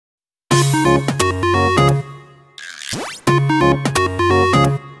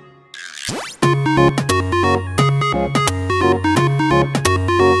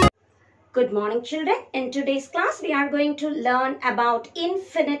morning, children. In today's class, we are going to learn about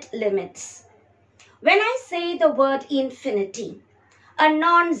infinite limits. When I say the word infinity, a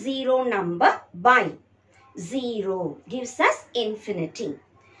non-zero number by 0 gives us infinity.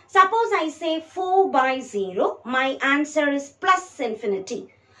 Suppose I say 4 by 0, my answer is plus infinity.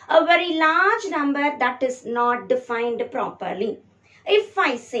 A very large number that is not defined properly. If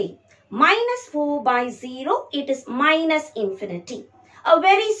I say minus 4 by 0, it is minus infinity. A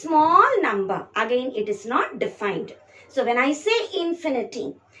very small number, again it is not defined. So when I say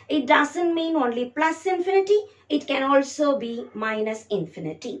infinity, it doesn't mean only plus infinity, it can also be minus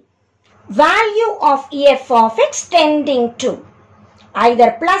infinity. Value of f of x tending to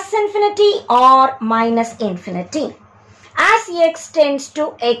either plus infinity or minus infinity. As x tends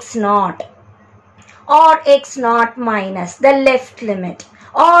to x naught or x naught minus the left limit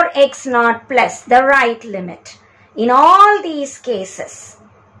or x naught plus the right limit. In all these cases,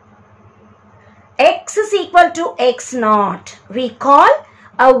 x is equal to x naught, we call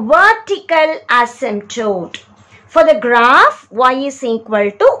a vertical asymptote. For the graph, y is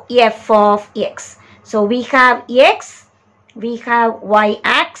equal to f of x. So we have x, we have y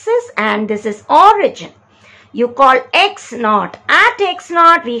axis, and this is origin. You call x naught. At x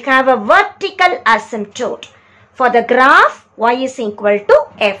naught, we have a vertical asymptote. For the graph, y is equal to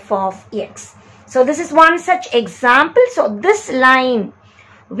f of x. So this is one such example. So this line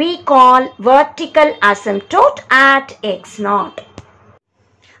we call vertical asymptote at x naught.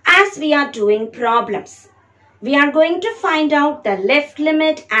 As we are doing problems, we are going to find out the left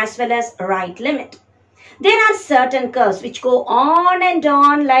limit as well as right limit. There are certain curves which go on and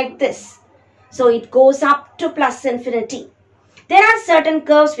on like this. So it goes up to plus infinity. There are certain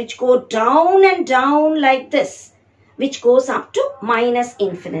curves which go down and down like this, which goes up to minus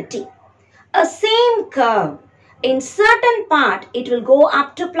infinity. A same curve, in certain part it will go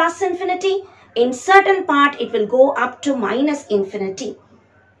up to plus infinity, in certain part it will go up to minus infinity.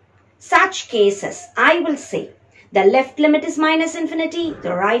 Such cases, I will say the left limit is minus infinity,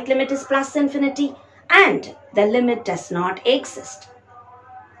 the right limit is plus infinity, and the limit does not exist.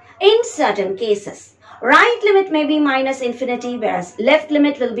 In certain cases, right limit may be minus infinity whereas left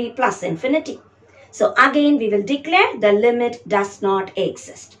limit will be plus infinity. So again we will declare the limit does not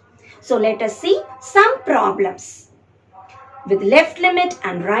exist. So let us see some problems with left limit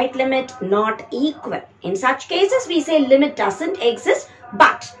and right limit not equal. In such cases, we say limit doesn't exist,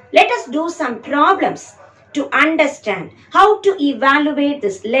 but let us do some problems to understand how to evaluate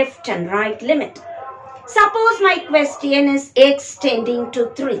this left and right limit. Suppose my question is x tending to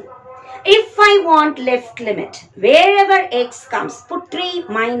 3. If I want left limit, wherever x comes, put 3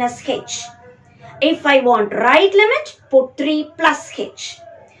 minus h. If I want right limit, put 3 plus h.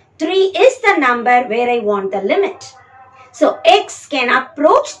 3 is the number where I want the limit. So x can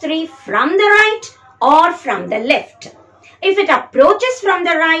approach 3 from the right or from the left. If it approaches from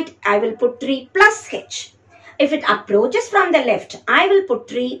the right, I will put 3 plus h. If it approaches from the left, I will put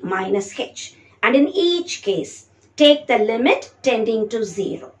 3 minus h. And in each case, take the limit tending to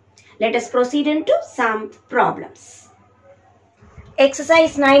 0. Let us proceed into some problems.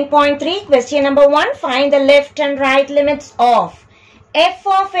 Exercise 9.3, question number 1. Find the left and right limits of f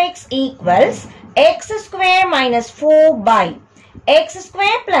of x equals x square minus 4 by x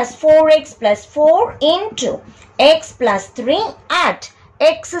square plus 4x plus 4 into x plus 3 at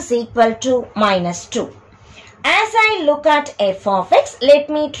x is equal to minus 2. As I look at f of x, let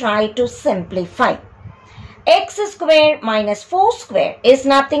me try to simplify. X square minus 4 square is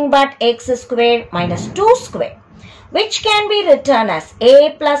nothing but x square minus 2 square, which can be written as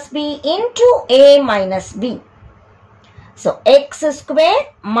a plus b into a minus b. So x square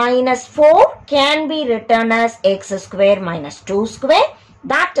minus 4 can be written as x square minus 2 square,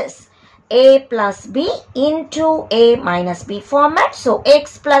 that is a plus b into a minus b format. So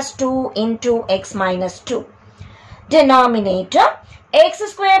x plus 2 into x minus 2. Denominator x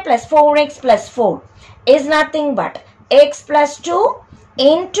square plus 4x plus 4 is nothing but x plus 2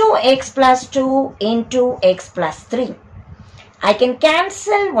 into x plus 2 into x plus 3. I can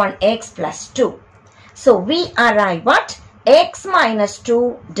cancel one x plus 2. So we arrive at x minus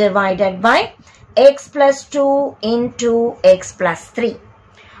 2 divided by x plus 2 into x plus 3.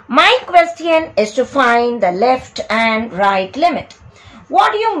 My question is to find the left and right limit.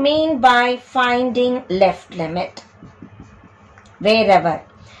 What do you mean by finding left limit? Wherever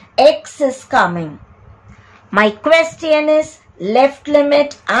x is coming, my question is left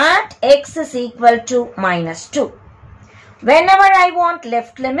limit at x is equal to minus 2. Whenever I want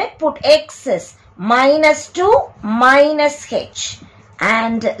left limit, put x is minus 2 minus h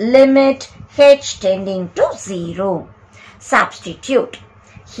and limit h tending to 0. Substitute.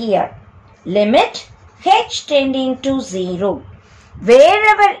 Here limit h tending to 0.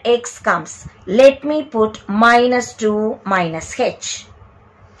 Wherever x comes, let me put minus 2 minus h.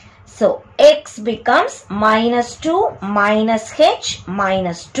 So x becomes minus 2 minus h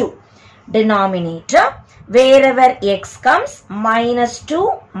minus 2. Denominator, wherever x comes, minus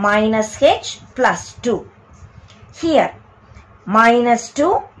 2 minus h plus 2. Here, minus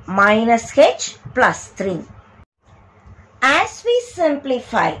 2 minus h plus 3. As we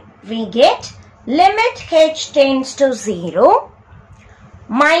simplify, we get limit h tends to 0,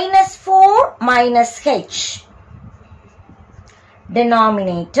 minus 4 minus h.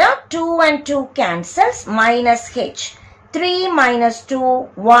 Denominator, 2 and 2 cancels, minus h. 3 minus 2,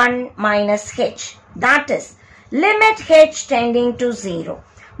 1 minus h. That is, limit h tending to 0.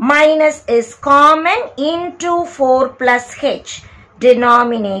 Minus is common into 4 plus h.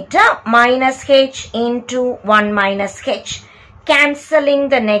 Denominator, minus h into 1 minus h. Cancelling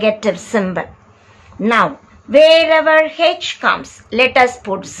the negative symbol. Now, wherever h comes, let us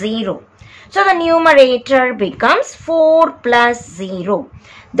put 0. So, the numerator becomes 4 plus 0.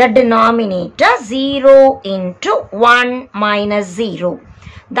 The denominator 0 into 1 minus 0.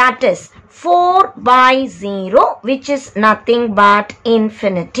 That is 4 by 0, which is nothing but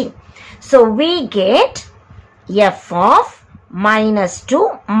infinity. So, we get f of minus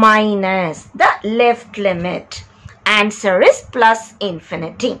 2 minus the left limit. Answer is plus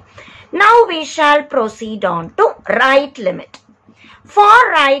infinity. Now, we shall proceed on to right limit.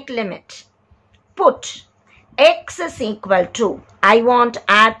 For right limit, put x is equal to, I want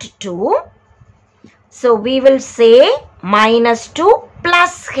add 2. So, we will say minus 2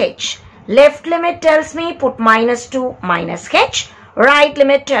 plus h. Left limit tells me put minus 2 minus h. Right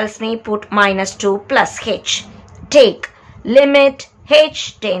limit tells me put minus 2 plus h. Take limit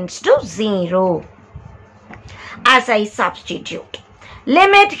h tends to 0. As I substitute,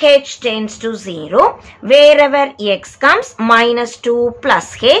 limit h tends to 0. Wherever x comes, minus 2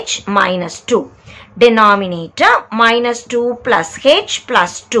 plus h minus 2. Denominator, minus 2 plus h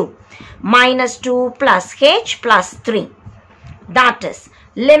plus 2. Minus 2 plus h plus 3. That is,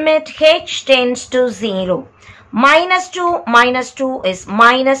 limit h tends to 0. Minus 2 is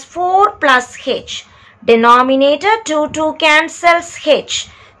minus 4 plus h. Denominator, 2 cancels h.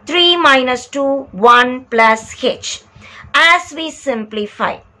 3 minus 2, 1 plus h. As we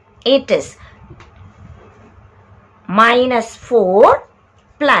simplify, it is minus 4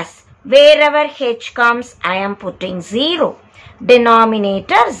 plus, wherever h comes, I am putting 0.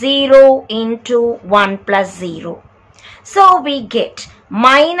 Denominator 0 into 1 plus 0. So, we get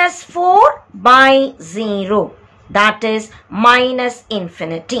minus 4 by 0. That is minus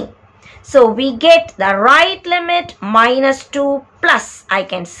infinity. So, we get the right limit minus 2 plus, I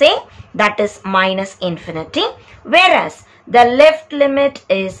can say, that is minus infinity. Whereas, the left limit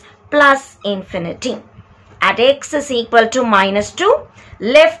is plus infinity. At x is equal to minus 2,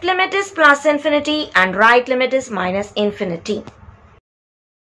 left limit is plus infinity and right limit is minus infinity.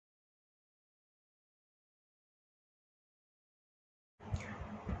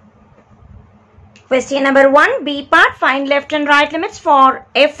 Question number 1, B part, find left and right limits for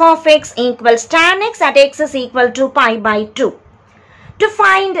f of x equals tan x at x is equal to pi by 2. To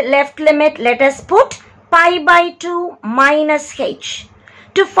find left limit, let us put pi by 2 minus h.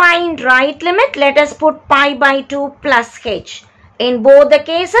 To find right limit, let us put pi by 2 plus h. In both the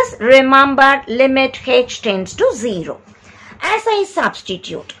cases, remember limit h tends to 0. As I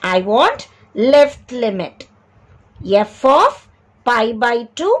substitute, I want left limit f of pi by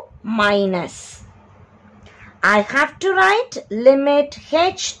 2 minus. I have to write limit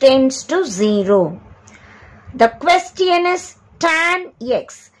h tends to 0. The question is tan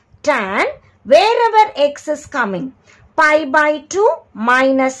x. Tan, wherever x is coming, pi by 2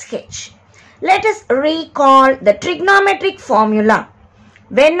 minus h. Let us recall the trigonometric formula.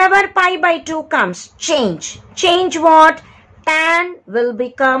 Whenever pi by 2 comes, change. Change what? Tan will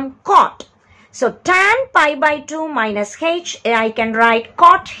become cot. So, tan pi by 2 minus h, I can write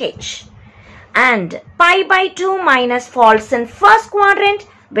cot h. And pi by 2 minus falls in first quadrant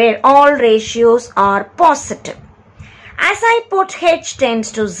where all ratios are positive. As I put h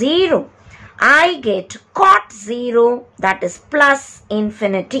tends to 0, I get cot 0, that is plus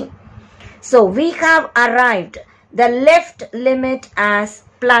infinity. So, we have arrived the left limit as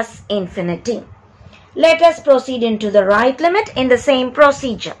plus infinity. Let us proceed into the right limit in the same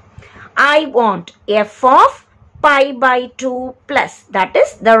procedure. I want f of pi by 2 plus, that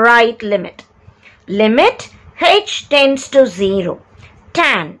is the right limit. Limit h tends to 0.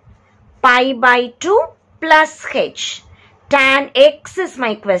 Tan pi by 2 plus h. Tan x is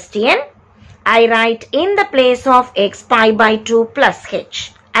my question. I write in the place of x pi by 2 plus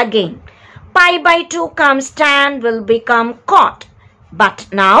h. Again, pi by 2 comes, tan will become cot. But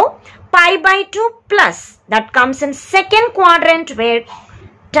now pi by 2 plus, that comes in second quadrant where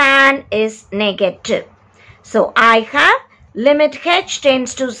tan is negative. So I have limit h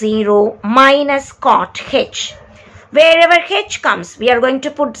tends to 0 minus cot h. Wherever h comes, we are going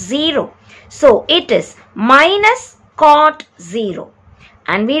to put 0. So it is minus cot 0.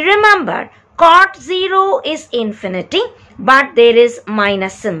 And we remember cot 0 is infinity, but there is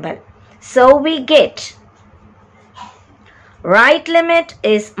minus symbol. So we get right limit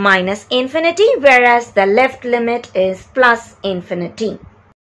is minus infinity, whereas the left limit is plus infinity.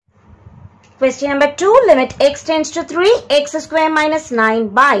 Question number 2, limit x tends to 3, x square minus 9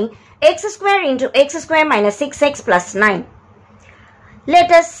 by x square into x square minus 6x plus 9.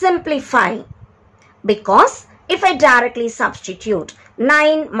 Let us simplify, because if I directly substitute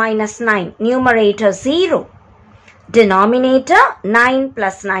 9 minus 9, numerator 0, denominator 9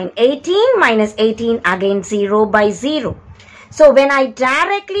 plus 9, 18 minus 18, again 0 by 0. So when I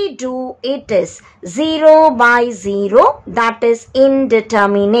directly do, it is 0 by 0, that is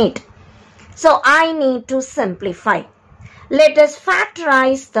indeterminate. So I need to simplify. Let us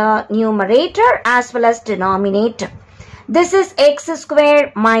factorize the numerator as well as denominator. This is x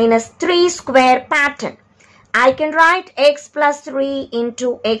square minus 3 square pattern. I can write x plus 3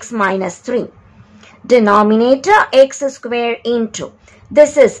 into x minus 3. Denominator x square into,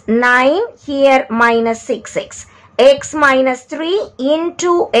 this is 9 here minus 6x. X minus 3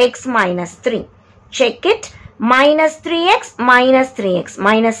 into x minus 3. Check it. Minus 3x minus 3x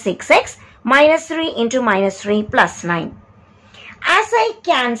minus 6x minus 3 into minus 3 plus 9. As I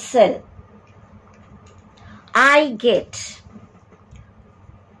cancel, I get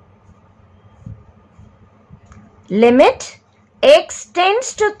limit x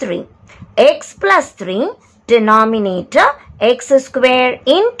tends to 3, x plus 3, denominator x square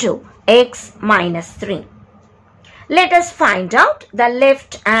into x minus 3. Let us find out the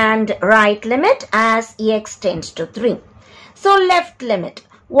left and right limit as x tends to 3. So left limit,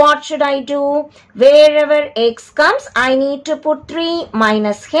 what should I do? Wherever x comes, I need to put 3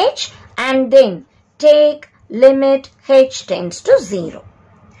 minus h and then take limit h tends to 0.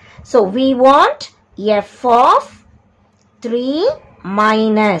 So we want f of 3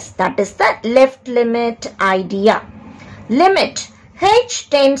 minus, that is the left limit idea. Limit h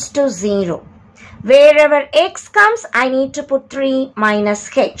tends to 0. Wherever x comes, I need to put 3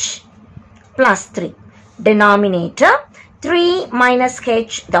 minus h plus 3. Denominator 3 minus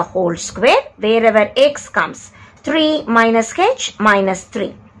h the whole square. Wherever x comes, 3 minus h minus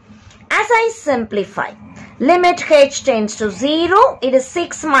 3. As I simplify, limit h tends to 0, it is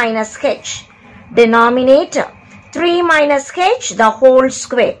 6 minus h. Denominator 3 minus h the whole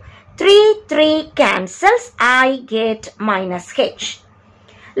square. 3 cancels, I get minus h.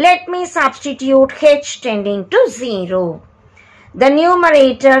 Let me substitute h tending to 0. The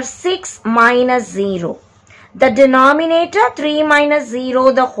numerator 6 minus 0. The denominator 3 minus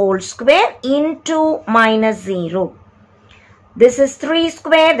 0 the whole square into minus 0. This is 3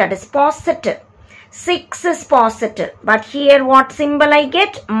 square, that is positive. 6 is positive. But here what symbol I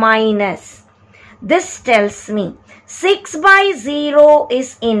get? Minus. This tells me 6 by 0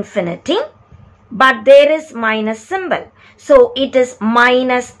 is infinity, but there is minus symbol. So it is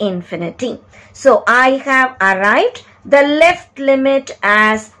minus infinity. So I have arrived the left limit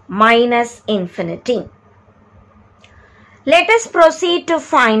as minus infinity. Let us proceed to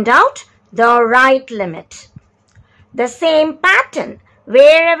find out the right limit. The same pattern.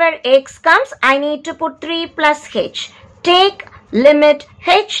 Wherever x comes, I need to put 3 plus h. Take limit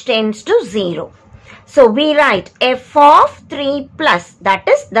h tends to 0. So we write f of 3 plus, that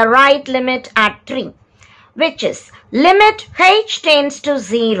is the right limit at 3, which is limit h tends to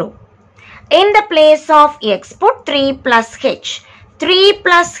 0. In the place of x, put 3 plus h. 3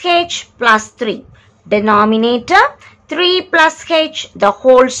 plus h plus 3. Denominator 3 plus h the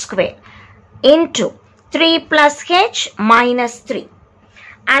whole square into 3 plus h minus 3.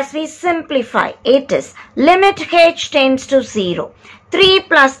 As we simplify, it is limit h tends to 0. 3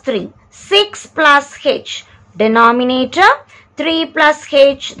 plus 3, 6 plus h. Denominator 3 plus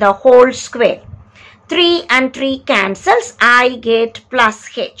h the whole square. 3 and 3 cancels, I get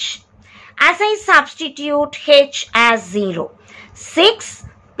plus h. As I substitute h as 0, 6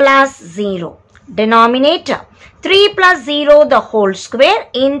 plus 0. Denominator 3 plus 0 the whole square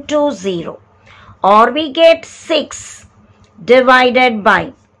into 0. Or we get 6 divided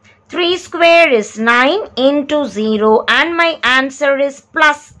by 3 square is 9 into 0, and my answer is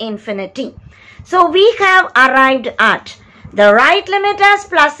plus infinity. So we have arrived at the right limit as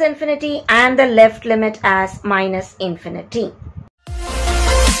plus infinity and the left limit as minus infinity.